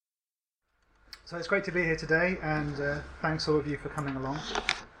So it's great to be here today, and thanks all of you for coming along.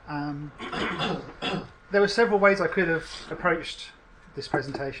 There were several ways I could have approached this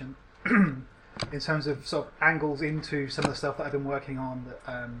presentation in terms of sort of angles into some of the stuff that I've been working on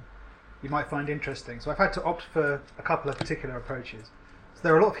that you might find interesting. So I've had to opt for a couple of particular approaches. So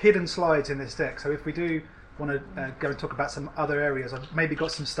there are a lot of hidden slides in this deck, so if we do want to go and talk about some other areas, I've maybe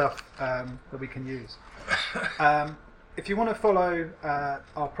got some stuff that we can use. If you want to follow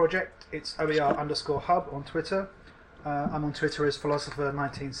our project, it's OER_hub on Twitter. I'm on Twitter as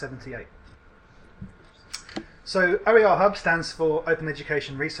Philosopher1978. So OER Hub stands for Open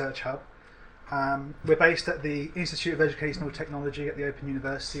Education Research Hub. We're based at the Institute of Educational Technology at the Open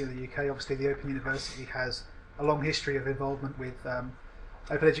University of the UK. Obviously, the Open University has a long history of involvement with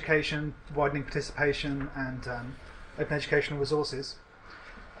open education, widening participation, and open educational resources.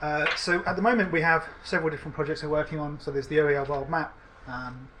 So at the moment we have several different projects we're working on. So there's the OER World Map,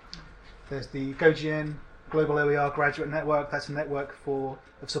 there's the GoGN Global OER Graduate Network. That's a network of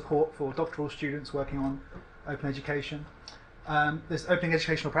support for doctoral students working on open education. There's Opening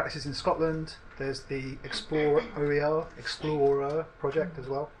Educational Practices in Scotland. There's the Explorer project as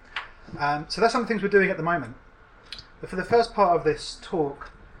well. So that's some of the things we're doing at the moment. But for the first part of this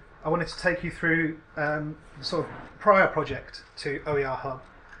talk, I wanted to take you through the sort of prior project to OER Hub,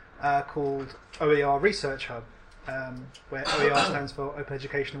 called OER Research Hub, where OER stands for Open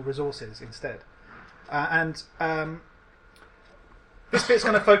Educational Resources instead. This bit's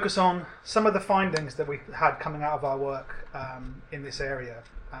going to focus on some of the findings that we've had coming out of our work in this area,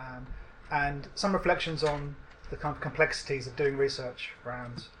 and some reflections on the kind of complexities of doing research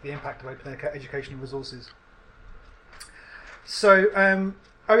around the impact of open educational resources. So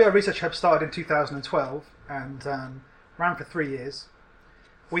OER Research Hub started in 2012 and ran for 3 years.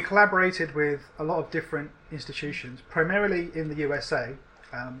 We collaborated with a lot of different institutions, primarily in the USA,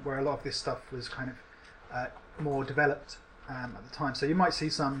 where a lot of this stuff was kind of more developed at the time. So you might see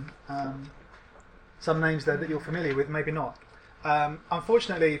some names there that you're familiar with, maybe not.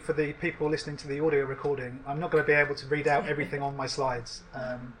 Unfortunately, for the people listening to the audio recording, I'm not going to be able to read out everything on my slides.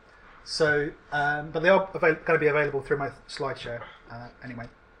 But they are going to be available through my SlideShare anyway.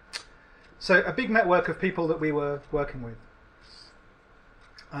 So a big network of people that we were working with.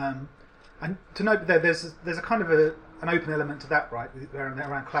 And to note that there's a kind of an open element to that, right,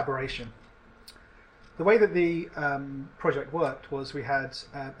 around collaboration. The way that the project worked was we had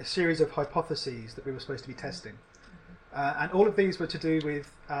a series of hypotheses that we were supposed to be testing. And all of these were to do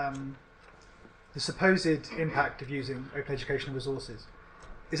with the supposed impact of using open educational resources.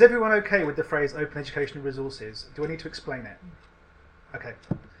 Is everyone okay with the phrase open educational resources? Do I need to explain it? Okay.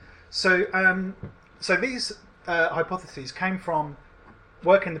 So these hypotheses came from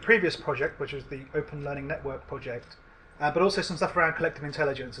work in the previous project, which was the Open Learning Network project, but also some stuff around collective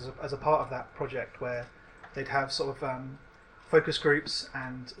intelligence as a part of that project, where they'd have sort of focus groups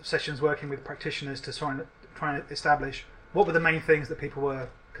and sessions working with practitioners to try and establish what were the main things that people were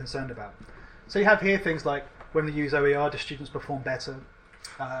concerned about. So you have here things like, when they use OER, do students perform better?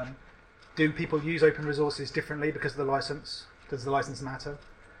 Do people use open resources differently because of the license? Does the license matter?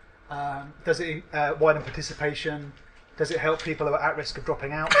 Does it widen participation? Does it help people who are at risk of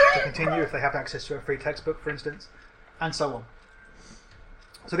dropping out to continue if they have access to a free textbook, for instance? And so on.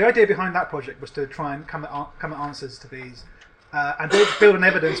 So the idea behind that project was to try and come at answers to these and build an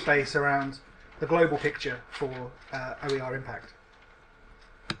evidence base around the global picture for OER impact.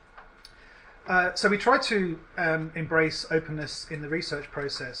 So we tried to embrace openness in the research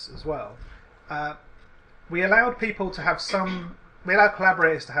process as well. We allowed people to have we allowed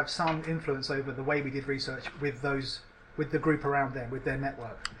collaborators to have some influence over the way we did research with the group around them, with their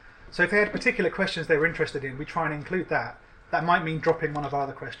network. So if they had particular questions they were interested in, we try and include that. That might mean dropping one of our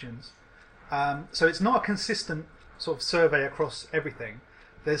other questions. So it's not a consistent sort of survey across everything.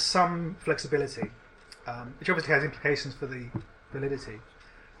 There's some flexibility, which obviously has implications for the validity.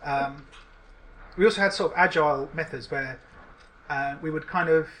 We also had sort of agile methods where we would kind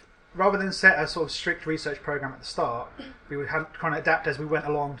of, rather than set a sort of strict research program at the start, we would kind of adapt as we went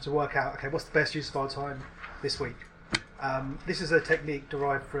along to work out, okay, what's the best use of our time this week? This is a technique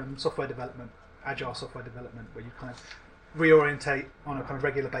derived from software development, agile software development, where you kind of reorientate on a kind of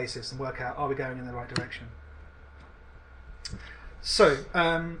regular basis and work out, are we going in the right direction? So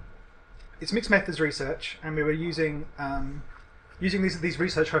it's mixed methods research, and we were using these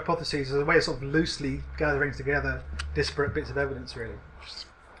research hypotheses as a way of sort of loosely gathering together disparate bits of evidence, really.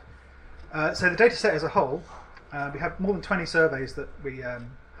 So the data set as a whole, we have more than 20 surveys that we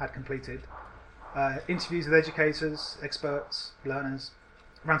had completed. Interviews with educators, experts, learners,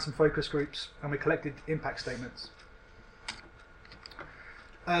 ran some focus groups, and we collected impact statements.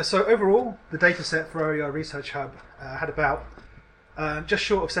 So overall, the data set for OER Research Hub had about just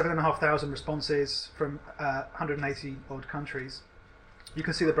short of 7,500 responses from 180 odd countries. You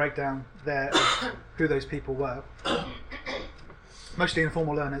can see the breakdown there of who those people were. Mostly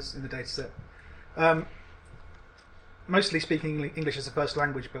informal learners in the data set. Mostly speaking English as a first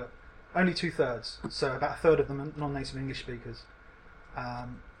language, but only 2/3, so about a third of them are non-native English speakers.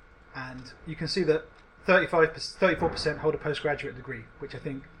 And you can see that 34% hold a postgraduate degree, which I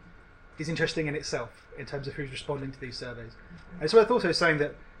think is interesting in itself in terms of who's responding to these surveys. And it's worth also saying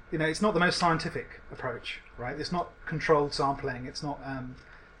that it's not the most scientific approach, right? It's not controlled sampling, it's not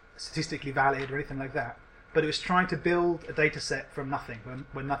statistically valid or anything like that. But it was trying to build a data set from nothing,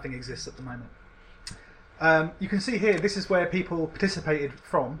 when nothing exists at the moment. You can see here, this is where people participated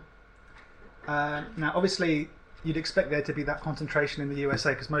from. Now, obviously, you'd expect there to be that concentration in the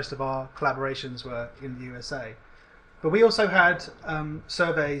USA because most of our collaborations were in the USA. But we also had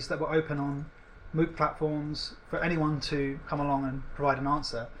surveys that were open on MOOC platforms for anyone to come along and provide an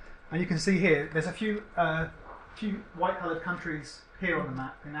answer. And you can see here, there's a few white-coloured countries here on the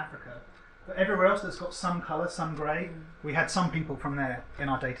map in Africa. But everywhere else that's got some colour, some grey, we had some people from there in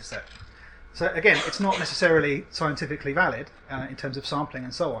our data set. So again, it's not necessarily scientifically valid in terms of sampling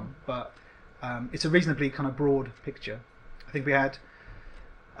and so on, but it's a reasonably kind of broad picture. I think we had,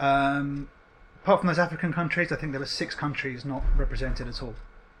 apart from those African countries, I think there were 6 countries not represented at all.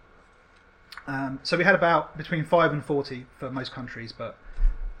 So we had about between 5 and 40 for most countries, but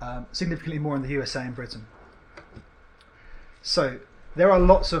significantly more in the USA and Britain. So there are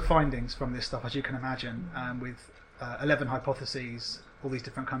lots of findings from this stuff, as you can imagine, with 11 hypotheses, all these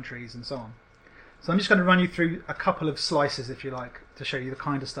different countries and so on. So I'm just going to run you through a couple of slices, if you like, to show you the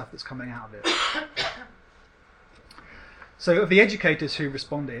kind of stuff that's coming out of it. So of the educators who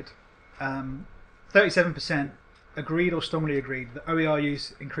responded, 37% agreed or strongly agreed that OER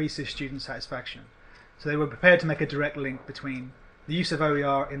use increases student satisfaction. So they were prepared to make a direct link between the use of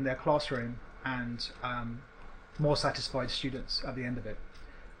OER in their classroom and more satisfied students at the end of it.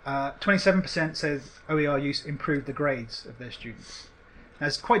 27% said OER use improved the grades of their students. Now,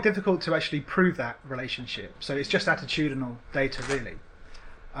 it's quite difficult to actually prove that relationship, so it's just attitudinal data really.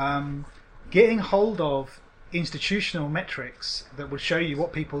 Getting hold of institutional metrics that would show you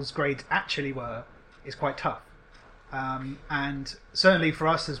what people's grades actually were is quite tough. And certainly for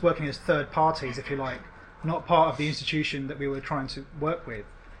us as working as third parties, if you like, not part of the institution that we were trying to work with,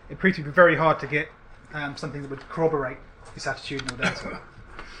 it proved to be very hard to get something that would corroborate this attitudinal data.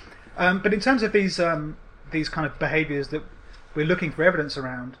 But in terms of these kind of behaviours that we're looking for evidence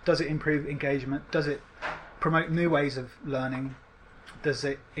around, does it improve engagement? Does it promote new ways of learning? Does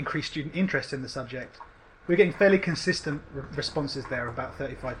it increase student interest in the subject? We're getting fairly consistent responses there, about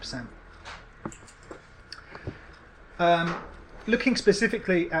 35%. Looking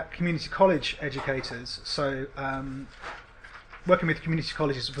specifically at community college educators, so working with community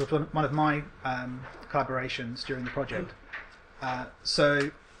colleges was one of my collaborations during the project.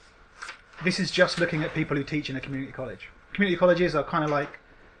 So this is just looking at people who teach in a community college. Community colleges are kind of like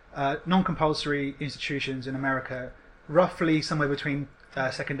non-compulsory institutions in America, roughly somewhere between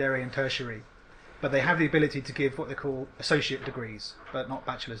secondary and tertiary, but they have the ability to give what they call associate degrees, but not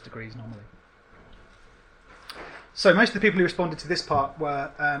bachelor's degrees normally. So most of the people who responded to this part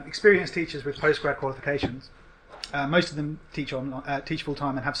were experienced teachers with postgrad qualifications. Most of them teach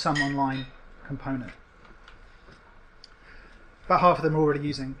full-time and have some online component. About half of them are already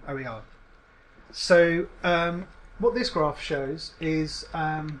using OER. So what this graph shows is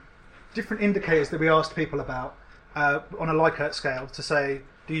different indicators that we asked people about on a Likert scale to say,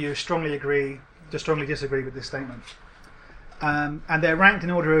 do you strongly agree, to strongly disagree with this statement? And they're ranked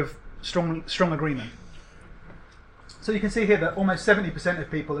in order of strong agreement. So you can see here that almost 70% of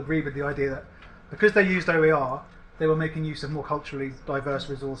people agree with the idea that because they used OER, they were making use of more culturally diverse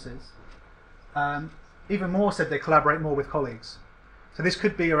resources. Even more said they collaborate more with colleagues. So this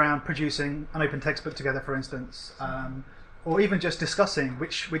could be around producing an open textbook together, for instance, or even just discussing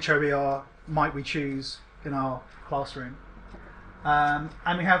which OER might we choose in our classroom.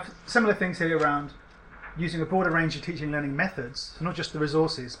 And we have similar things here around using a broader range of teaching and learning methods, so not just the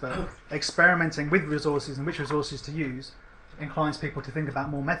resources, but experimenting with resources and which resources to use inclines people to think about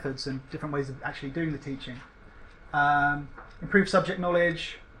more methods and different ways of actually doing the teaching. Improve subject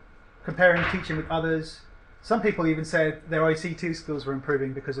knowledge, comparing teaching with others. Some people even said their ICT skills were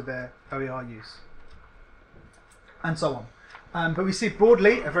improving because of their OER use, and so on. But we see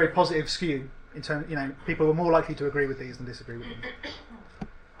broadly a very positive skew in terms, people were more likely to agree with these than disagree with them.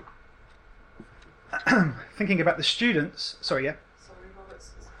 Thinking about the students, sorry, yeah? Sorry, Robert,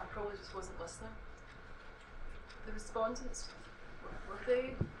 I probably just wasn't listening. The respondents, were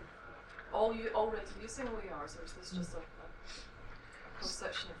they all already using OERs, or is this just a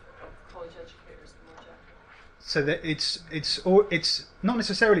cross-section of college educators more generally? So that it's not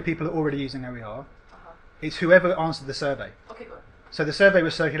necessarily people who are already using OER. It's whoever answered the survey. Okay, good. So the survey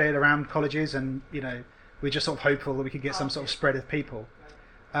was circulated around colleges, and we're just sort of hopeful that we could get some sort of spread of people.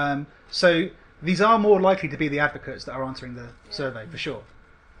 So these are more likely to be the advocates that are answering the survey for sure.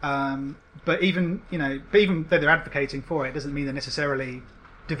 But even though they're advocating for it, doesn't mean they're necessarily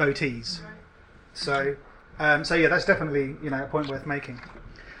devotees. Right. So yeah, that's definitely a point worth making.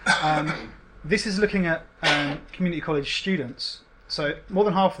 This is looking at community college students. So more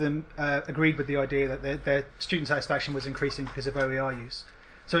than half of them agreed with the idea that their student satisfaction was increasing because of OER use.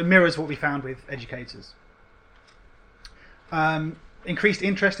 So it mirrors what we found with educators. Increased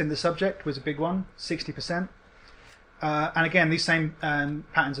interest in the subject was a big one, 60%. And again, these same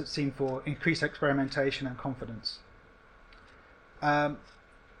patterns are seen for increased experimentation and confidence. I'll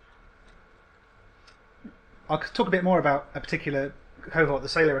talk a bit more about a particular cohort, the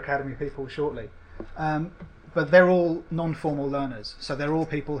Sailor Academy people, shortly. But they're all non-formal learners, so they're all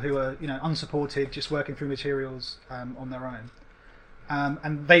people who are, unsupported, just working through materials on their own,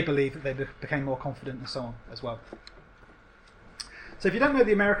 and they believe that they became more confident and so on as well. So if you don't know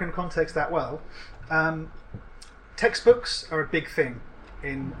the American context that well, textbooks are a big thing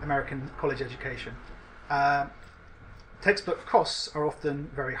in American college education. Textbook costs are often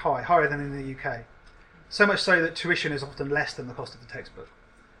very high, higher than in the UK. So much so that tuition is often less than the cost of the textbook.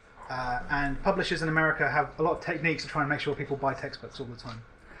 And publishers in America have a lot of techniques to try and make sure people buy textbooks all the time.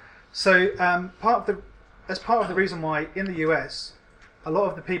 So as part of the reason why in the US, a lot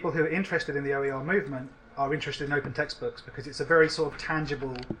of the people who are interested in the OER movement are interested in open textbooks, because it's a very sort of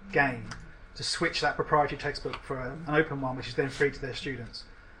tangible gain to switch that proprietary textbook for an open one, which is then free to their students.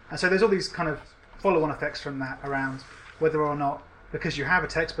 And so there's all these kind of follow-on effects from that around whether or not, because you have a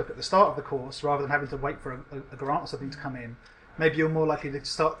textbook at the start of the course, rather than having to wait for a grant or something to come in, maybe you're more likely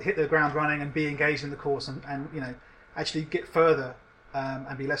to hit the ground running and be engaged in the course and actually get further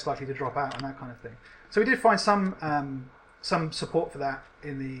and be less likely to drop out and that kind of thing. So we did find some support for that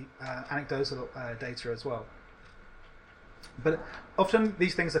in the anecdotal data as well. But often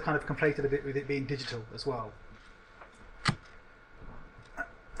these things are kind of conflated a bit with it being digital as well.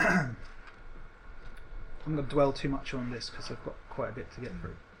 I'm not going to dwell too much on this because I've got quite a bit to get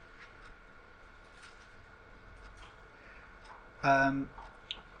through. Okay,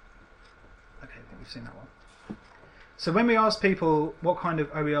 I think we've seen that one. So when we ask people what kind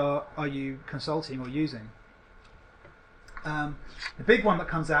of OER are you consulting or using, the big one that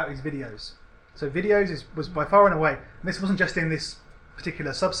comes out is videos. So videos was by far and away, and this wasn't just in this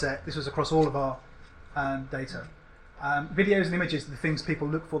particular subset, this was across all of our data. Videos and images are the things people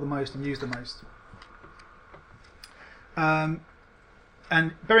look for the most and use the most.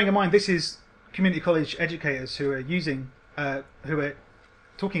 And bearing in mind, this is community college educators who are using, who are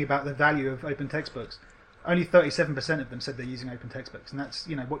talking about the value of open textbooks. Only 37% of them said they're using open textbooks, and that's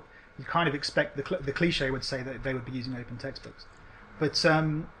what you kind of expect. The cliche would say that they would be using open textbooks, but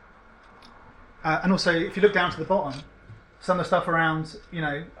and also if you look down to the bottom, some of the stuff around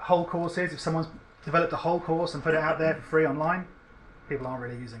whole courses. If someone's developed a whole course and put it out there for free online, people aren't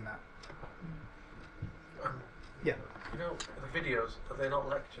really using that. Yeah. The videos, are they not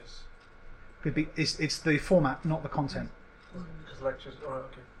lectures? Could be. It's the format, not the content. Just lectures. Oh,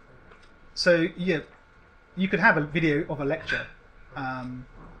 okay. So yeah, you could have a video of a lecture,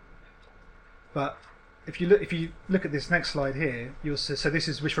 but if you look at this next slide here, you'll see. So this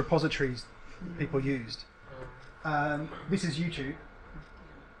is which repositories people used. This is YouTube.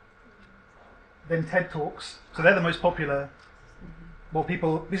 Then TED Talks. So they're the most popular. Well,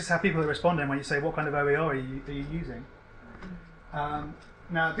 this is how people are responding when you say, what kind of OER are you using?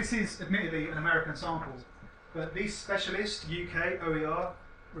 Now, this is admittedly an American sample, but these specialist UK OER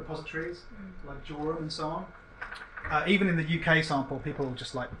repositories, like Joram and so on, even in the UK sample, people are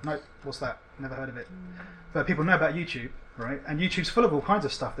just like, nope, what's that? Never heard of it. But people know about YouTube, right? And YouTube's full of all kinds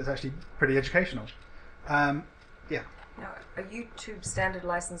of stuff that's actually pretty educational. Yeah. Now, a YouTube standard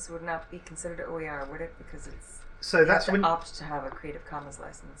license would not be considered OER, would it? Because it's that's you have to opt to have a Creative Commons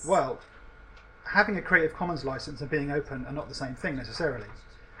license. Well, having a Creative Commons license and being open are not the same thing necessarily.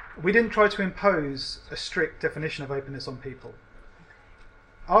 We didn't try to impose a strict definition of openness on people.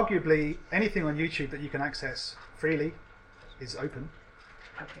 Arguably, anything on YouTube that you can access freely is open.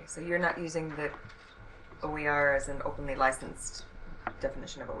 Okay, so you're not using the OER as an openly licensed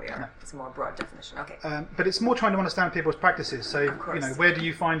definition of OER. No. It's a more broad definition. Okay. But it's more trying to understand people's practices. So, where do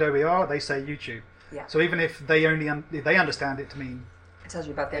you find OER? They say YouTube. Yeah. So even if they understand it to mean, it tells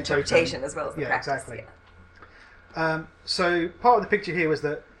you about the interpretation as well as the practice. Exactly. So part of the picture here was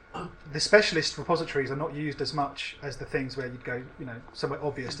that the specialist repositories are not used as much as the things where you'd go, somewhere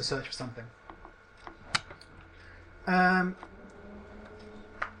obvious to search for something.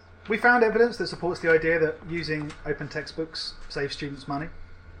 We found evidence that supports the idea that using open textbooks saves students money.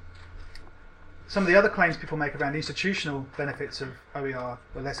 Some of the other claims people make around institutional benefits of OER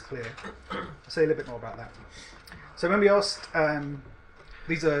were less clear. I'll say a little bit more about that. So when we asked,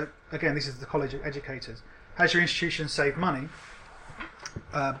 this is the college educators, has your institution saved money?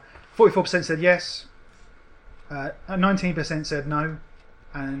 44% said yes, 19% said no,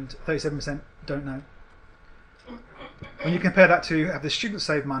 and 37% don't know. When you compare that to have the students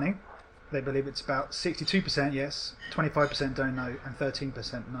saved money, they believe it's about 62% yes, 25% don't know, and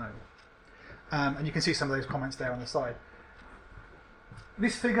 13% no. And you can see some of those comments there on the side.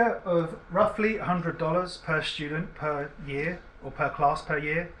 This figure of roughly $100 per student per year, or per class per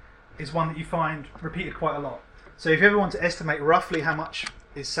year, is one that you find repeated quite a lot. So if you ever want to estimate roughly how much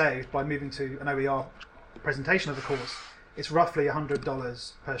is saved by moving to an OER presentation of the course, it's roughly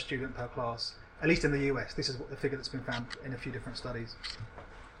 $100 per student per class, at least in the US. This is the figure that's been found in a few different studies.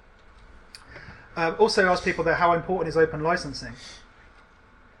 Also asked people there, how important is open licensing?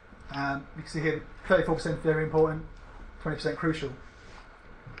 You can see here 34% very important, 20% crucial.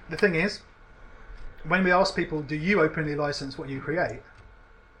 The thing is, when we ask people, do you openly license what you create?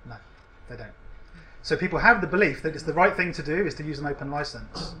 No, they don't. So people have the belief that it's the right thing to do is to use an open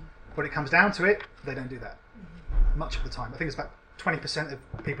license. When it comes down to it, they don't do that much of the time. I think it's about 20% of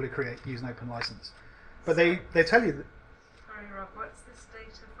people who create use an open license. But they tell you that... Sorry, Rob, what's this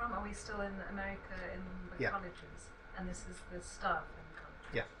data from? Are we still in America in the colleges? And this is the staff in the college?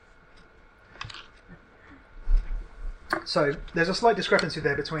 Yeah. So there's a slight discrepancy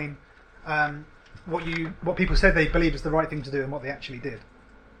there between what people said they believed was the right thing to do and what they actually did.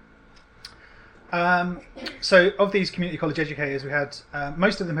 So of these community college educators, we had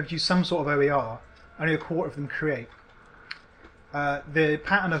most of them have used some sort of OER. Only a quarter of them create. The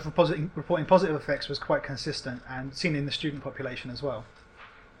pattern of reporting positive effects was quite consistent and seen in the student population as well.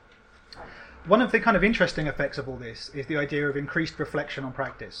 One of the kind of interesting effects of all this is the idea of increased reflection on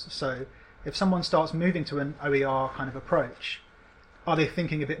practice. So if someone starts moving to an OER kind of approach, are they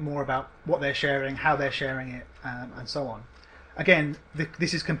thinking a bit more about what they're sharing, how they're sharing it, and so on? Again,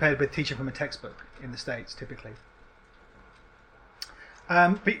 this is compared with teaching from a textbook in the States, typically.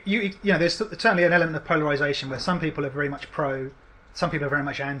 But there's certainly an element of polarization where some people are very much pro, some people are very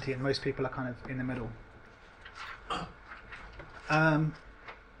much anti, and most people are kind of in the middle. I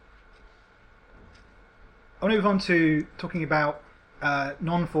want to move on to talking about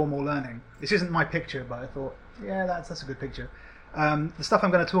non-formal learning. This isn't my picture, but I thought, yeah, that's a good picture. The stuff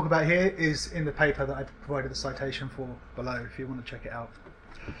I'm going to talk about here is in the paper that I provided the citation for below, if you want to check it out.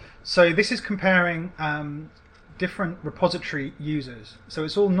 So this is comparing different repository users. So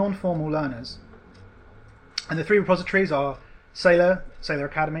it's all non-formal learners. And the three repositories are Sailor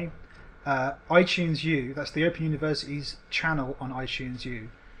Academy, iTunes U, that's the Open University's channel on iTunes U,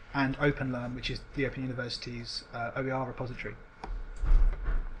 and OpenLearn, which is the Open University's OER repository.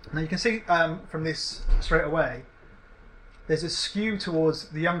 Now you can see from this straight away, there's a skew towards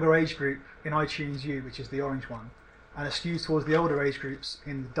the younger age group in iTunes U, which is the orange one, and a skew towards the older age groups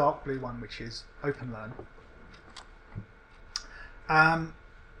in the dark blue one, which is OpenLearn. I'm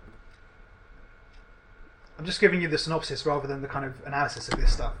just giving you the synopsis rather than the kind of analysis of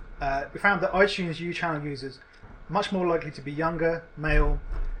this stuff. We found that iTunes U channel users are much more likely to be younger, male,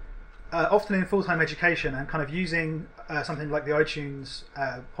 often in full-time education and kind of using something like the iTunes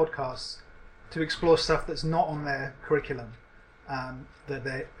podcasts to explore stuff that's not on their curriculum that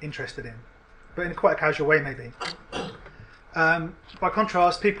they're interested in, but in quite a casual way maybe. By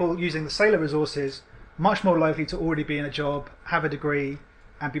contrast, people using the Sailor resources much more likely to already be in a job, have a degree,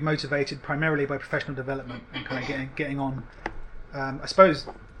 and be motivated primarily by professional development and kind of getting on, I suppose,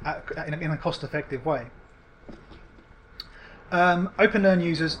 in a cost-effective way. OpenLearn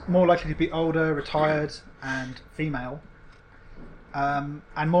users more likely to be older, retired, and female, and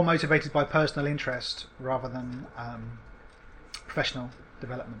more motivated by personal interest rather than professional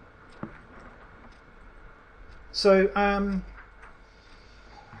development. So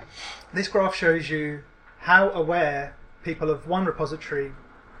this graph shows you how aware people of one repository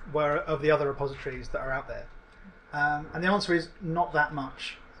were of the other repositories that are out there. And the answer is not that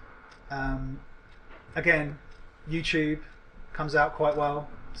much. Again, YouTube comes out quite well.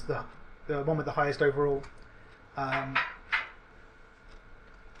 It's the one with the highest overall.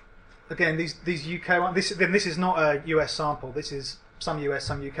 Again, these UK ones, this is not a US sample. This is some US,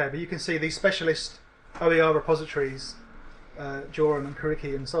 some UK. But you can see these specialist OER repositories, Joram and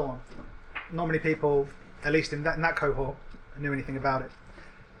Kuriki and so on. Not many people at least in that cohort, knew anything about it.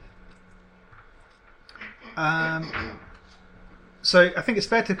 So I think it's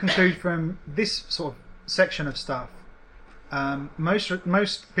fair to conclude from this sort of section of stuff,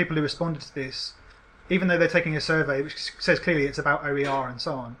 most people who responded to this, even though they're taking a survey which says clearly it's about OER and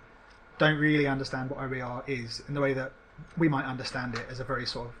so on, don't really understand what OER is in the way that we might understand it as a very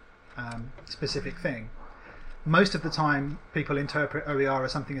sort of specific thing. Most of the time people interpret OER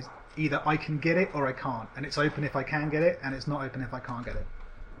as something as either I can get it or I can't, and it's open if I can get it and it's not open if I can't get it.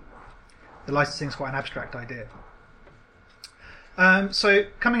 The licensing is quite an abstract idea. So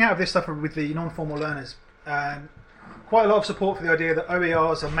coming out of this stuff with the non-formal learners, quite a lot of support for the idea that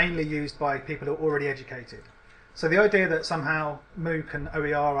OERs are mainly used by people who are already educated. So the idea that somehow MOOC and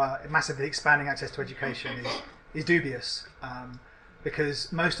OER are massively expanding access to education is dubious,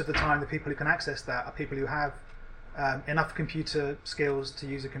 because most of the time the people who can access that are people who have enough computer skills to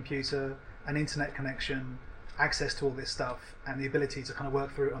use a computer, an internet connection, access to all this stuff, and the ability to kind of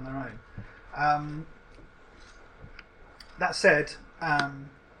work through it on their own. That said,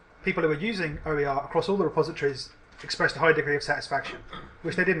 people who are using OER across all the repositories expressed a high degree of satisfaction,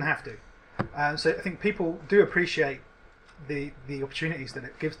 which they didn't have to. So I think people do appreciate the opportunities that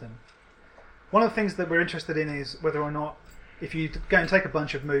it gives them. One of the things that we're interested in is whether or not, if you go and take a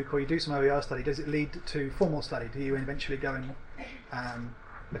bunch of MOOC or you do some OER study, does it lead to formal study? Do you eventually go and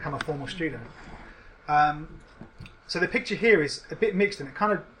become a formal student? So the picture here is a bit mixed, and it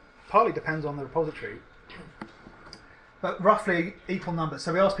kind of partly depends on the repository, but roughly equal numbers.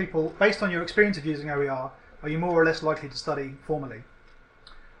 So we asked people, based on your experience of using OER, are you more or less likely to study formally?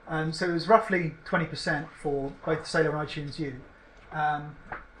 So it was roughly 20% for both Sailor and iTunes U.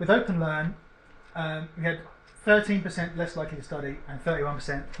 With OpenLearn, we had 13% less likely to study and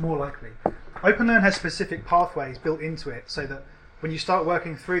 31% more likely. OpenLearn has specific pathways built into it so that when you start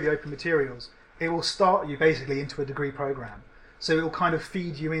working through the open materials, it will start you basically into a degree program. So it will kind of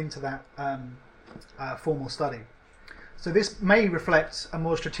feed you into that formal study. So this may reflect a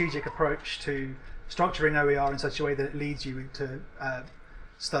more strategic approach to structuring OER in such a way that it leads you to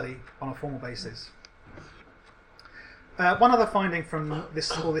study on a formal basis. One other finding from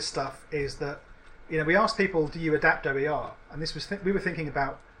all this stuff is that we asked people, do you adapt OER? And this was we were thinking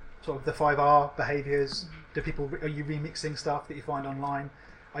about sort of the 5R behaviours. Are you remixing stuff that you find online?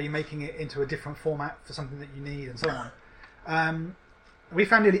 Are you making it into a different format for something that you need, and so on? We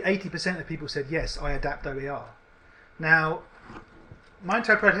found nearly 80% of people said, yes, I adapt OER. Now, my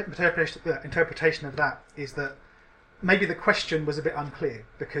interpretation of that is that maybe the question was a bit unclear,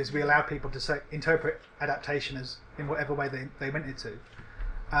 because we allowed people to interpret adaptation as in whatever way they meant it to.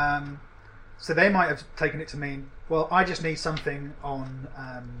 So they might have taken it to mean, well, I just need something on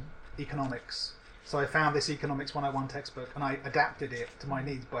economics. So I found this Economics 101 textbook and I adapted it to my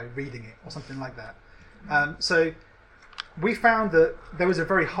needs by reading it, or something like that. So we found that there was a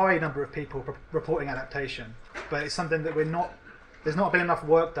very high number of people reporting adaptation, but it's something that there's not been enough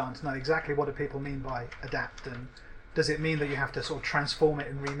work done to know exactly what do people mean by adapt, and does it mean that you have to sort of transform it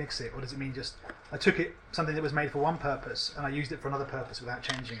and remix it, or does it mean just I took something that was made for one purpose and I used it for another purpose without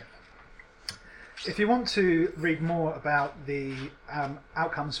changing it. If you want to read more about the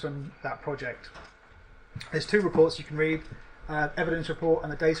outcomes from that project, there's two reports you can read, evidence report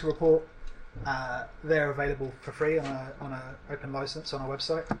and the data report. They're available for free on an open license on our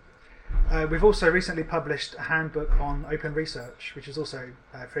website. We've also recently published a handbook on open research, which is also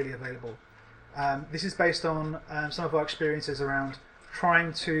freely available. This is based on some of our experiences around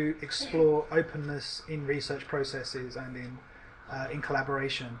trying to explore openness in research processes and in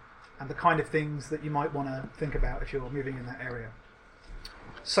collaboration, and the kind of things that you might want to think about if you're moving in that area.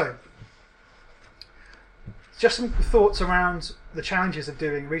 So, just some thoughts around the challenges of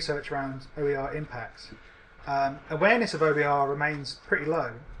doing research around OER impacts. Awareness of OER remains pretty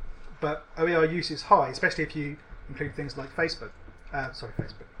low, but OER use is high, especially if you include things like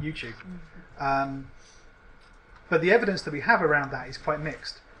YouTube. But the evidence that we have around that is quite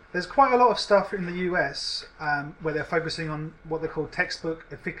mixed. There's quite a lot of stuff in the US where they're focusing on what they call textbook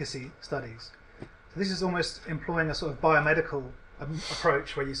efficacy studies. So this is almost employing a sort of biomedical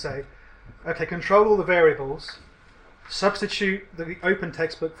approach where you say, okay, control all the variables, substitute the open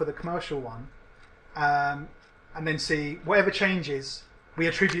textbook for the commercial one, and then see whatever changes we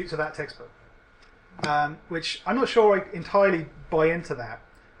attribute to that textbook. Which I'm not sure I entirely buy into that,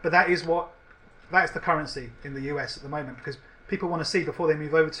 but that's the currency in the US at the moment, because people want to see before they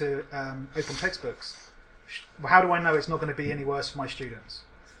move over to open textbooks, how do I know it's not going to be any worse for my students?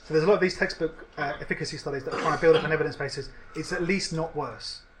 So there's a lot of these textbook efficacy studies that are trying to build up an evidence base. It's at least not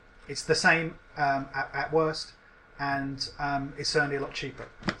worse. It's the same at worst, and it's certainly a lot cheaper.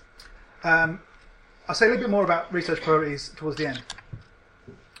 I'll say a little bit more about research priorities towards the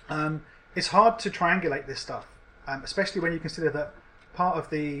end. It's hard to triangulate this stuff, especially when you consider that part of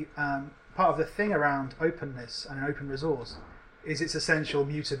the thing around openness and an open resource is its essential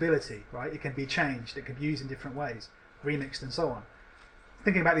mutability, right? It can be changed, it can be used in different ways, remixed and so on.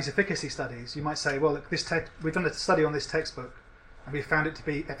 Thinking about these efficacy studies, you might say, well, look, we've done a study on this textbook and we found it to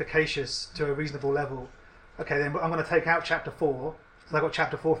be efficacious to a reasonable level. Okay, then I'm going to take out chapter 4, so I've got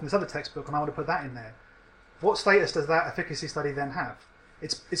chapter 4 from this other textbook and I want to put that in there. What status does that efficacy study then have?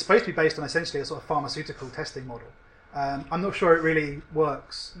 It's supposed to be based on essentially a sort of pharmaceutical testing model. I'm not sure it really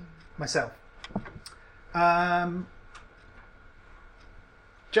works myself.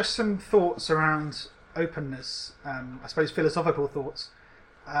 Just some thoughts around openness, I suppose philosophical thoughts.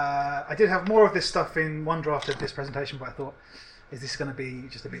 I did have more of this stuff in one draft of this presentation, but I thought, is this going to be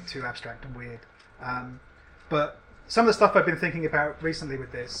just a bit too abstract and weird? But some of the stuff I've been thinking about recently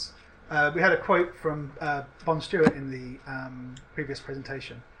with this, we had a quote from Bon Stewart in the previous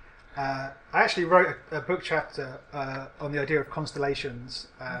presentation. I actually wrote a book chapter on the idea of constellations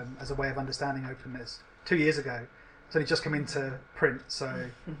as a way of understanding openness 2 years ago. It's only just come into print, so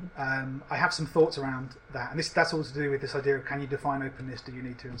I have some thoughts around that. And that's all to do with this idea of, can you define openness, do you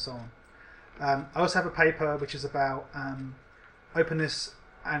need to, and so on. I also have a paper which is about openness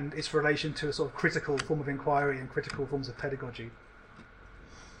and its relation to a sort of critical form of inquiry and critical forms of pedagogy.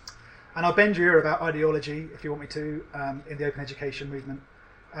 And I'll bend your ear about ideology, if you want me to, in the open education movement.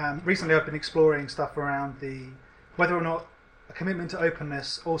 Recently I've been exploring stuff around whether or not a commitment to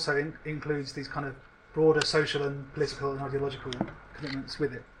openness also includes these kind of broader social and political and ideological commitments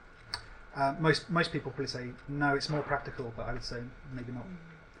with it. Most people probably say no, it's more practical, but I would say maybe not.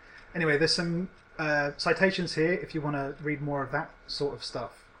 Anyway, there's some citations here if you want to read more of that sort of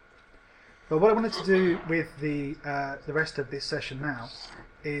stuff. But what I wanted to do with the rest of this session now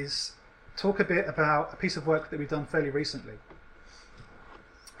is talk a bit about a piece of work that we've done fairly recently.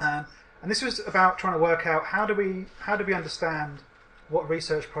 And this was about trying to work out how do we understand what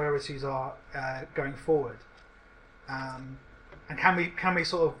research priorities are going forward, and can we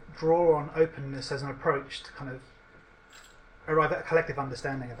sort of draw on openness as an approach to kind of arrive at a collective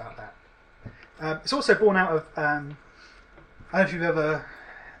understanding about that. It's also born out of I don't know if you've ever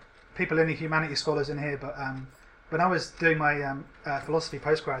any humanities scholars in here, but when I was doing my philosophy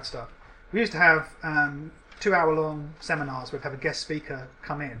postgrad stuff, we used to have 2-hour-long seminars where we'd have a guest speaker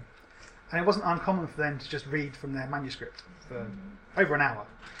come in, and it wasn't uncommon for them to just read from their manuscript for over an hour.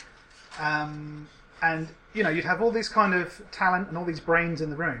 And you'd have all this kind of talent and all these brains in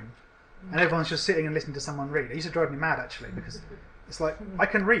the room, and everyone's just sitting and listening to someone read. It used to drive me mad, actually, because it's like, I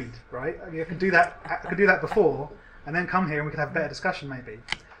can read, right? I could do that before, and then come here and we could have a better discussion, maybe.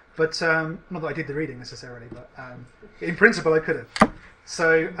 But not that I did the reading necessarily, but in principle I could have.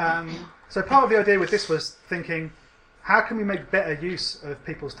 So part of the idea with this was thinking, how can we make better use of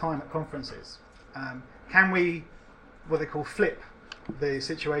people's time at conferences? Can we, what they call, flip the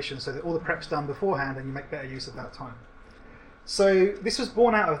situation so that all the prep's done beforehand and you make better use of that time? So this was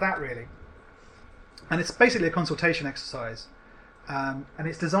born out of that, really. And it's basically a consultation exercise. And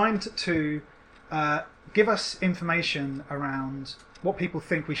it's designed to give us information around what people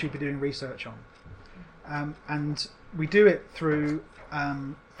think we should be doing research on. And we do it through,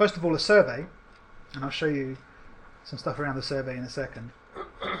 first of all, a survey. And I'll show you some stuff around the survey in a second.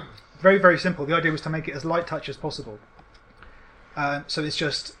 Very, very simple. The idea was to make it as light touch as possible. So it's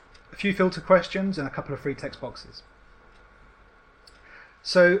just a few filter questions and a couple of free text boxes.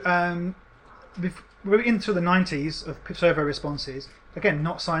 So we're into the 90s of survey responses. Again,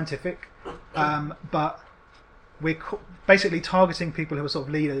 not scientific, but we're basically targeting people who are sort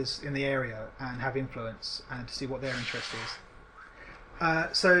of leaders in the area and have influence, and to see what their interest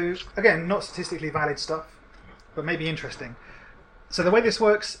is. So again, not statistically valid stuff, but maybe interesting. So the way this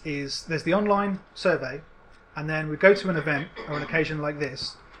works is there's the online survey, and then we go to an event or an occasion like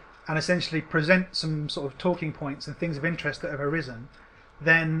this and essentially present some sort of talking points and things of interest that have arisen,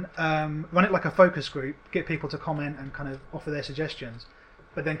 then run it like a focus group, get people to comment and kind of offer their suggestions,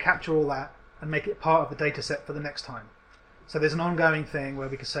 but then capture all that and make it part of the data set for the next time. So there's an ongoing thing where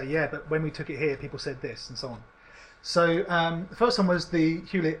we could say, yeah, but when we took it here, people said this, and so on. So the first one was the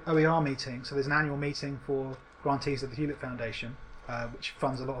Hewlett OER meeting. So there's an annual meeting for grantees of the Hewlett Foundation, which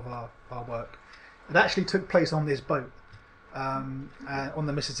funds a lot of our work. It actually took place on this boat on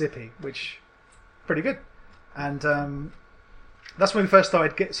the Mississippi, which pretty good. And that's when we first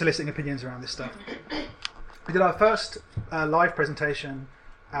started soliciting opinions around this stuff. We did our first live presentation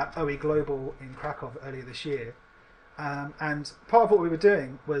at OE Global in Krakow earlier this year. And part of what we were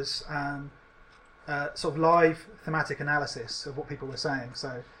doing was sort of live thematic analysis of what people were saying.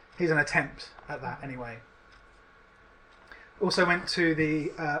 So here's an attempt at that anyway. Also went to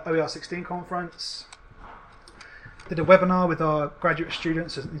the OER 16 conference. Did a webinar with our graduate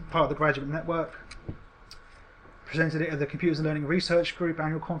students as part of the graduate network. Presented it at the Computers and Learning Research Group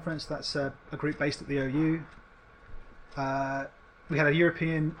annual conference. That's a group based at the OU. We had a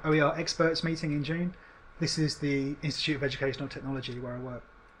European OER experts meeting in June. This is the Institute of Educational Technology where I work.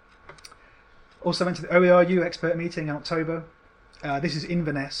 Also went to the OERU expert meeting in October. This is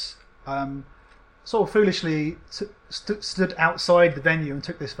Inverness. Sort of foolishly stood outside the venue and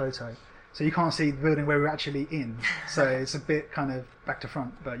took this photo. So you can't see the building where we're actually in. So it's a bit kind of back to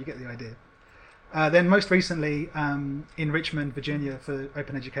front, but you get the idea. Then most recently in Richmond, Virginia for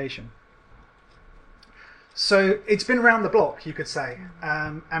Open Education. So it's been around the block, you could say,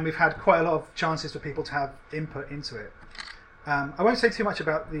 and we've had quite a lot of chances for people to have input into it. I won't say too much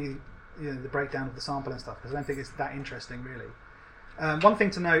about the breakdown of the sample and stuff because I don't think it's that interesting really. One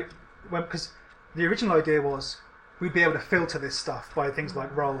thing to note, because the original idea was we'd be able to filter this stuff by things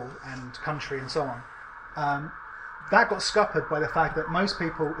like role and country and so on. That got scuppered by the fact that most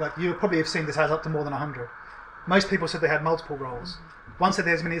people, like you probably have seen this has up to more than 100. Most people said they had multiple roles. One said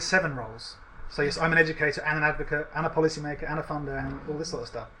there's as many as 7 roles. So yes, I'm an educator and an advocate and a policymaker and a funder and all this sort of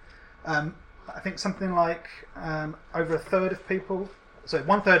stuff. I think something like over a third of people, so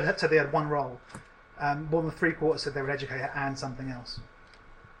 1/3 said they had one role. More than 3/4 said they were an educator and something else.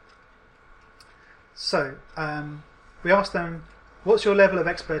 So we asked them, what's your level of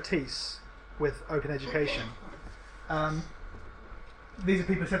expertise with open education? These are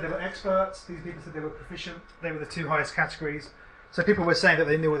people who said they were experts, these are people who said they were proficient, they were the 2 highest categories. So people were saying that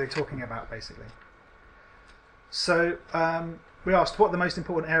they knew what they were talking about, basically. So we asked, what are the most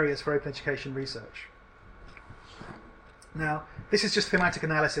important areas for open education research? Now, this is just thematic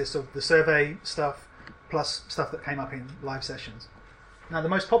analysis of the survey stuff, plus stuff that came up in live sessions. Now, the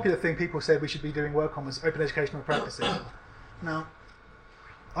most popular thing people said we should be doing work on was open educational practices. Now,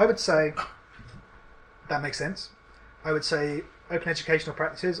 I would say that makes sense. I would say open educational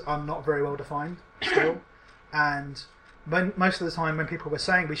practices are not very well defined still, and most of the time when people were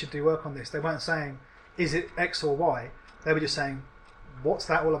saying we should do work on this, they weren't saying, is it X or Y? They were just saying, what's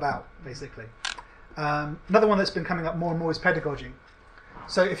that all about, basically. Another one that's been coming up more and more is pedagogy.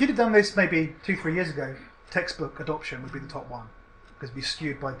 So if you'd have done this maybe 2-3 years ago, textbook adoption would be the top one, because it'd be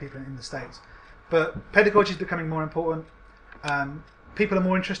skewed by people in the States. But pedagogy is becoming more important. People are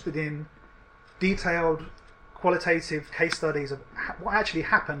more interested in detailed, qualitative case studies of what actually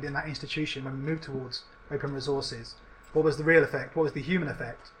happened in that institution when we moved towards open resources. What was the real effect? What was the human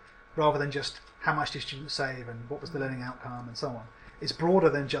effect? Rather than just how much did students save and what was the learning outcome and so on. It's broader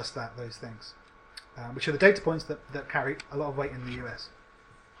than just those things, which are the data points that carry a lot of weight in the US.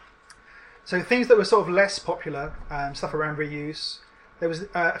 So things that were sort of less popular, stuff around reuse. There was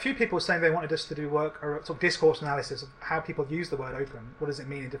a few people saying they wanted us to do work or sort of discourse analysis of how people use the word open. What does it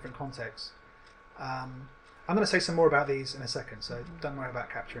mean in different contexts? I'm going to say some more about these in a second, so don't worry about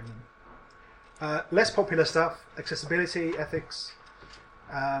capturing them. Less popular stuff, accessibility, ethics,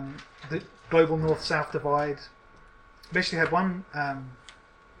 the global north-south divide. We actually had one,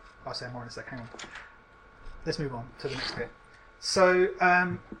 I'll say more in a sec, hang on. Let's move on to the next bit. So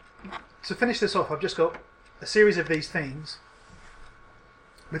to finish this off, I've just got a series of these themes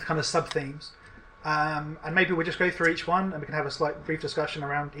with kind of sub-themes. And maybe we'll just go through each one and we can have a slight brief discussion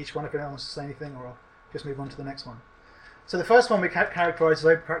around each one if anyone wants to say anything, or I'll just move on to the next one. So the first one we characterise as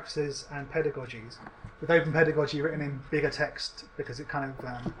open practices and pedagogies, with open pedagogy written in bigger text because it kind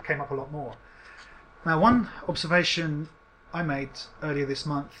of came up a lot more. Now, one observation I made earlier this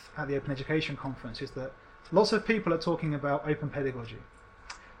month at the Open Education Conference is that lots of people are talking about open pedagogy,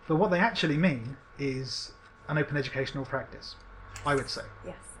 but what they actually mean is an open educational practice, I would say.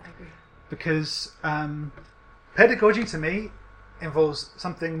 Yes, I agree. Because pedagogy to me involves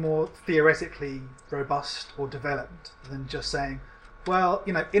something more theoretically robust or developed than just saying, well,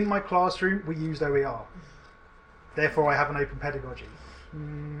 you know, in my classroom we used OER, therefore I have an open pedagogy.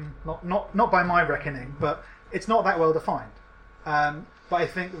 Not by my reckoning, but it's not that well defined. But I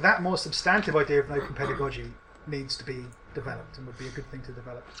think that more substantive idea of an open pedagogy needs to be developed and would be a good thing to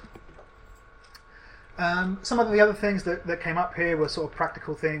develop. Some of the other things that came up here were sort of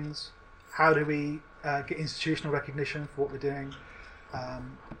practical things. How do we get institutional recognition for what we're doing?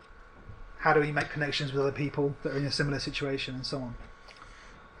 How do we make connections with other people that are in a similar situation and so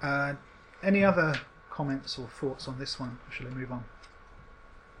on? Any other comments or thoughts on this one? Or shall I move on?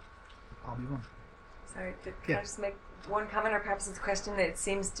 I'll move on. Sorry, can I just make one comment, or perhaps it's a question? It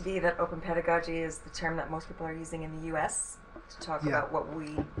seems to be that open pedagogy is the term that most people are using in the US to talk about what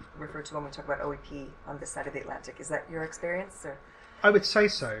we refer to when we talk about OEP on this side of the Atlantic. Is that your experience? Or? I would say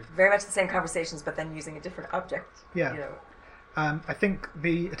so. Very much the same conversations, but then using a different object. Yeah. You know. I think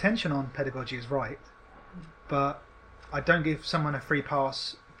the attention on pedagogy is right, but I don't give someone a free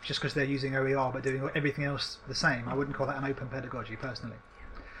pass just because they're using OER but doing everything else the same. I wouldn't call that an open pedagogy personally.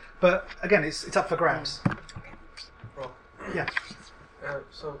 But again, it's up for grabs. Rob, Yeah.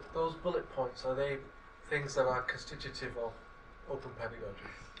 so those bullet points, are they things that are constitutive of open pedagogy?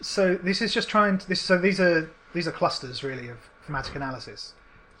 So this is just trying to these are clusters really of thematic analysis.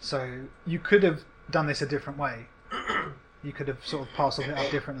 So you could have done this a different way. You could have sort of parceled it up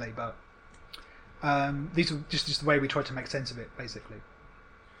differently, but these are just the way we tried to make sense of it, basically.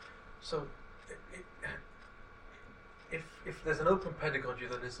 So, if there's an open pedagogy,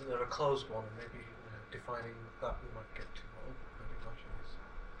 then isn't there a closed one? And maybe defining that, we might get to what open pedagogy is.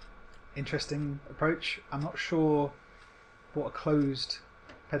 Interesting approach. I'm not sure what a closed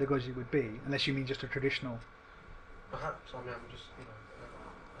pedagogy would be, unless you mean just a traditional. Perhaps. I mean, I'm just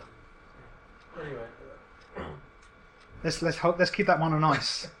anyway. Let's keep that one on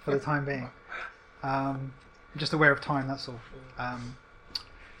ice for the time being. I'm just aware of time. That's all.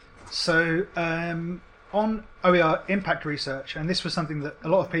 On OER impact research, and this was something that a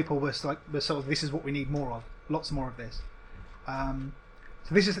lot of people were sort of, this is what we need more of, lots more of this. So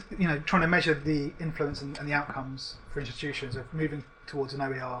this is trying to measure the influence and the outcomes for institutions of moving towards an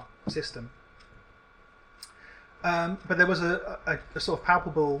OER system. But there was a sort of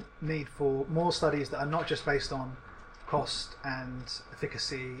palpable need for more studies that are not just based on cost and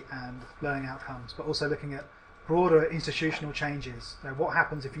efficacy and learning outcomes, but also looking at broader institutional changes. What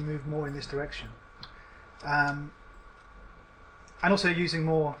happens if you move more in this direction? And also using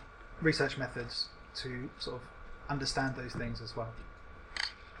more research methods to sort of understand those things as well.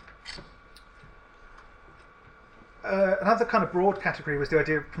 Another kind of broad category was the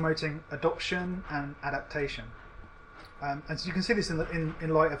idea of promoting adoption and adaptation. And so you can see this in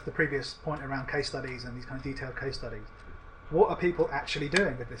light of the previous point around case studies and these kind of detailed case studies. What are people actually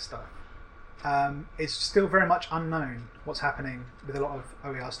doing with this stuff? It's still very much unknown what's happening with a lot of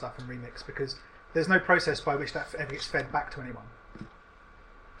OER stuff and Remix, because there's no process by which that ever gets fed back to anyone.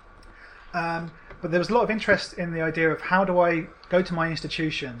 But there was a lot of interest in the idea of how do I go to my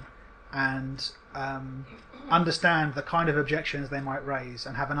institution and understand the kind of objections they might raise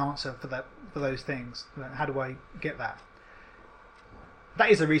and have an answer for those things. How do I get that? That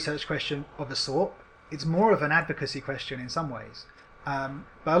is a research question of a sort. It's more of an advocacy question in some ways. But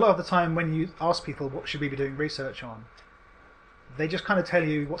a lot of the time when you ask people what should we be doing research on, they just kind of tell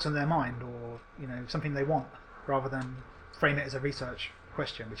you what's on their mind, or something they want, rather than frame it as a research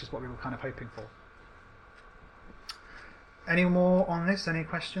question, which is what we were kind of hoping for. Any more on this? Any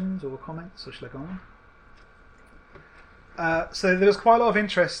questions or comments, or shall I go on? So there was quite a lot of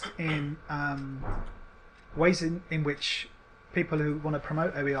interest in ways in which people who want to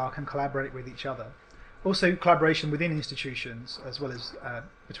promote OER can collaborate with each other. Also collaboration within institutions as well as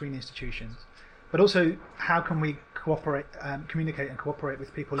between institutions. But also how can we cooperate, communicate and cooperate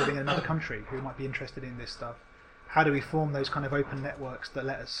with people living in another country who might be interested in this stuff? How do we form those kind of open networks that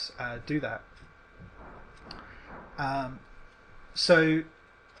let us do that? So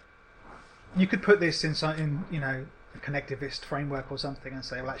you could put this in a connectivist framework or something and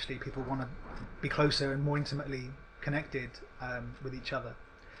say, well, actually people want to be closer and more intimately connected with each other.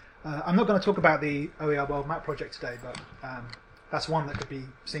 I'm not going to talk about the OER World Map project today, but that's one that could be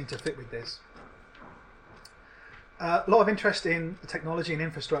seen to fit with this. A lot of interest in the technology and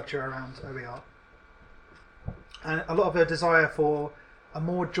infrastructure around OER, and a lot of a desire for a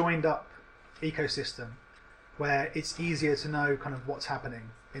more joined up ecosystem where it's easier to know kind of what's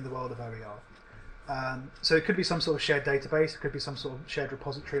happening in the world of OER. So it could be some sort of shared database, it could be some sort of shared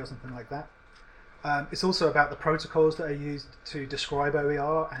repository or something like that. It's also about the protocols that are used to describe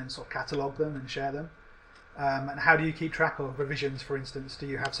OER and sort of catalogue them and share them. And how do you keep track of revisions, for instance? Do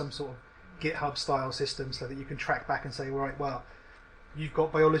you have some sort of GitHub style system so that you can track back and say, right, well, you've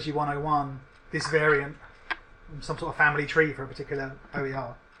got Biology 101, this variant, some sort of family tree for a particular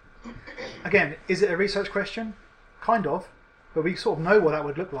OER. Again, is it a research question? Kind of, but we sort of know what that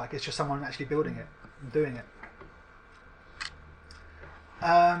would look like. It's just someone actually building it and doing it.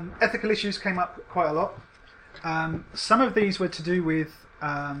 Ethical issues came up quite a lot. Some of these were to do with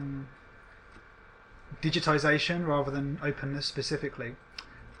digitization rather than openness specifically.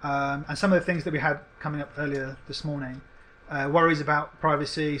 And some of the things that we had coming up earlier this morning, worries about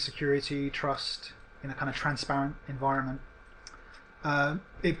privacy, security, trust in a kind of transparent environment.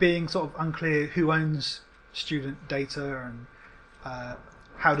 It being sort of unclear who owns student data and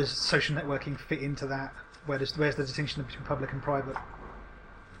how does social networking fit into that? Where's the distinction between public and private?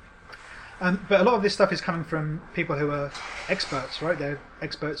 But a lot of this stuff is coming from people who are experts, right? They're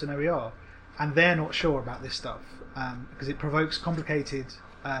experts in OER, and they're not sure about this stuff because it provokes complicated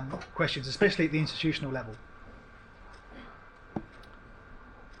questions, especially at the institutional level.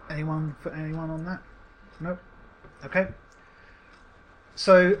 Anyone on that? Nope. Okay.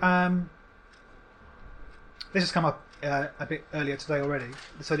 So this has come up a bit earlier today already.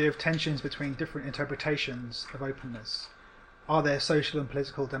 This idea of tensions between different interpretations of openness. Are there social and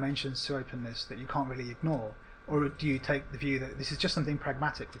political dimensions to openness that you can't really ignore? Or do you take the view that this is just something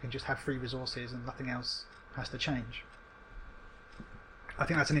pragmatic, we can just have free resources and nothing else has to change? I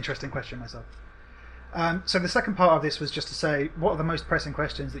think that's an interesting question myself. So the second part of this was just to say, what are the most pressing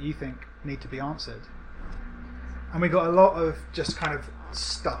questions that you think need to be answered? And we got a lot of just kind of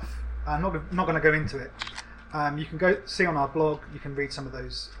stuff. I'm not going to go into it. You can go see on our blog, you can read some of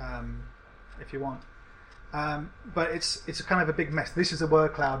those if you want. But it's a kind of a big mess. This is a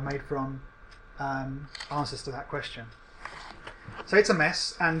word cloud made from answers to that question. So it's a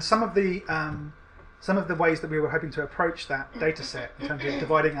mess, and some of the ways that we were hoping to approach that data set in terms of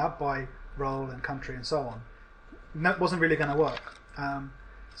dividing it up by role and country and so on, wasn't really going to work.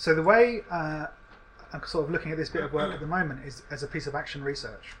 So the way I'm sort of looking at this bit of work at the moment is as a piece of action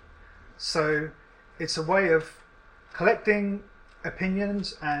research. So it's a way of collecting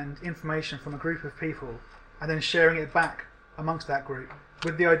opinions and information from a group of people and then sharing it back amongst that group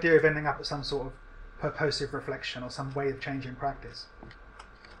with the idea of ending up at some sort of purposive reflection or some way of changing practice.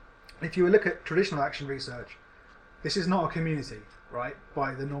 If you look at traditional action research, this is not a community, right,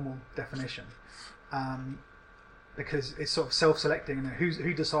 by the normal definition, because it's sort of self-selecting, and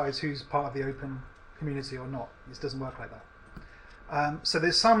who decides who's part of the open community or not. This doesn't work like that. So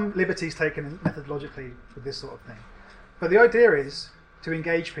there's some liberties taken methodologically with this sort of thing. But the idea is to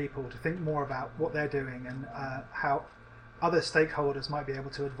engage people, to think more about what they're doing and how other stakeholders might be able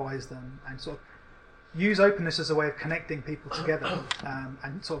to advise them, and sort of use openness as a way of connecting people together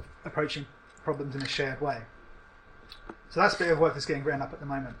and sort of approaching problems in a shared way. So that's a bit of work that's getting written up at the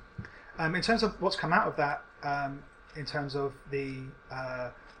moment. In terms of what's come out of that, in terms of the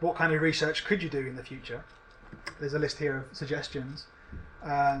what kind of research could you do in the future, there's a list here of suggestions.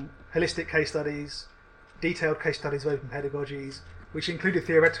 Holistic case studies, detailed case studies of open pedagogies, which include a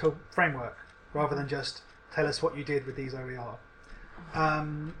theoretical framework rather than just tell us what you did with these OER.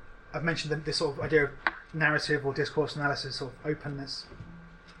 I've mentioned this sort of idea of narrative or discourse analysis of openness,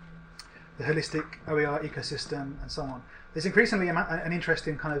 the holistic OER ecosystem, and so on. There's increasingly an interest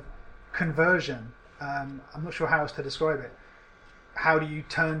in kind of conversion. I'm not sure how else to describe it. How do you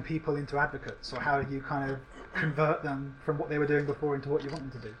turn people into advocates, or how do you kind of convert them from what they were doing before into what you want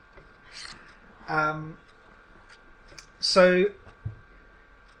them to do? So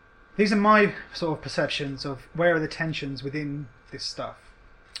these are my sort of perceptions of where are the tensions within this stuff.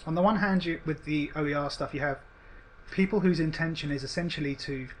 On the one hand, with the OER stuff, you have people whose intention is essentially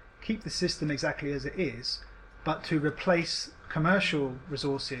to keep the system exactly as it is, but to replace commercial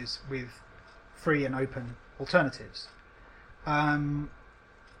resources with free and open alternatives.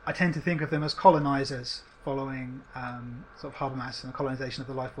 I tend to think of them as colonizers following sort of Habermas and the colonization of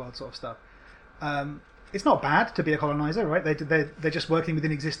the life world sort of stuff. It's not bad to be a colonizer, right? They're just working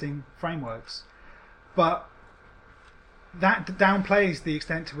within existing frameworks. But that downplays the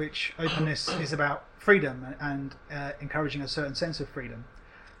extent to which openness is about freedom and encouraging a certain sense of freedom.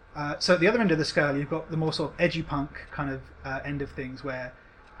 So at the other end of the scale, you've got the more sort of edgy-punk kind of end of things, where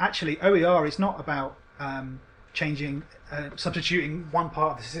actually OER is not about substituting one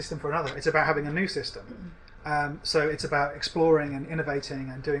part of the system for another. It's about having a new system. So it's about exploring and innovating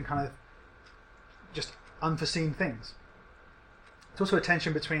and doing kind of just unforeseen things. It's also a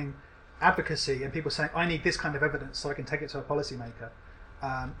tension between advocacy and people saying, I need this kind of evidence so I can take it to a policymaker,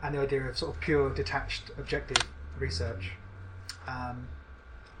 and the idea of sort of pure, detached, objective research, and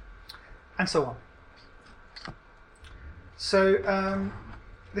so on. So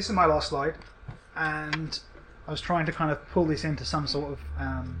this is my last slide, and I was trying to kind of pull this into some sort of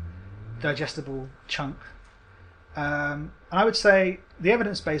digestible chunk. And I would say the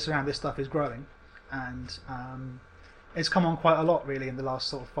evidence base around this stuff is growing, and it's come on quite a lot really in the last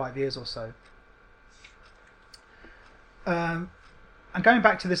sort of 5 years or so. And going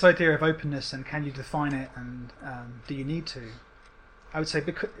back to this idea of openness and can you define it, and do you need to, I would say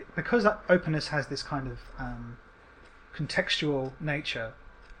because openness has this kind of contextual nature,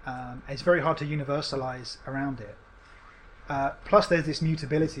 it's very hard to universalize around it. Plus there's this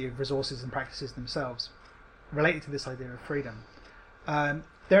mutability of resources and practices themselves related to this idea of freedom.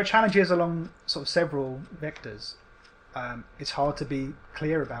 There are challenges along sort of several vectors. It's hard to be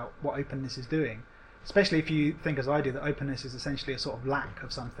clear about what openness is doing. especially if you think, as I do, that openness is essentially a sort of lack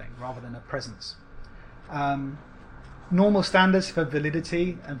of something rather than a presence. Normal standards for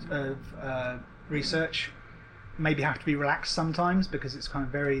validity of research maybe have to be relaxed sometimes because it's kind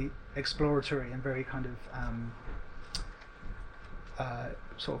of very exploratory and very kind of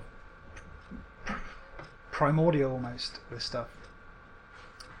sort of primordial almost, this stuff.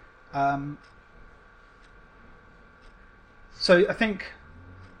 So I think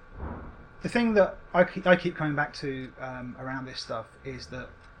the thing that I keep coming back to around this stuff is that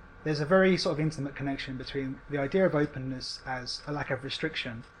there's a very sort of intimate connection between the idea of openness as a lack of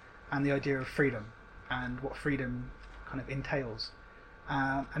restriction and the idea of freedom and what freedom kind of entails.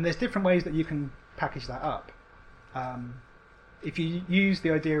 And there's different ways that you can package that up. If you use the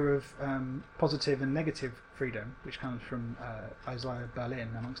idea of positive and negative freedom, which comes from Isaiah Berlin,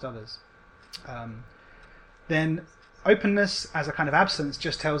 amongst others, then openness as a kind of absence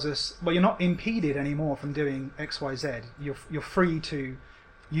just tells us, well, you're not impeded anymore from doing X, Y, Z. You're free to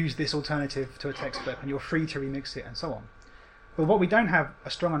use this alternative to a textbook, and you're free to remix it, and so on. But what we don't have a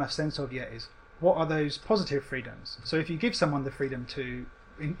strong enough sense of yet is, what are those positive freedoms? So if you give someone the freedom to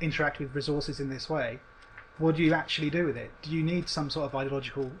interact with resources in this way, what do you actually do with it? Do you need some sort of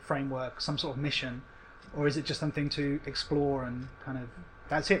ideological framework, some sort of mission, or is it just something to explore and kind of,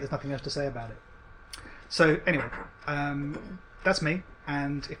 that's it, there's nothing else to say about it? So anyway, that's me,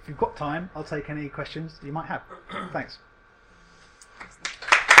 and if you've got time, I'll take any questions you might have. Thanks.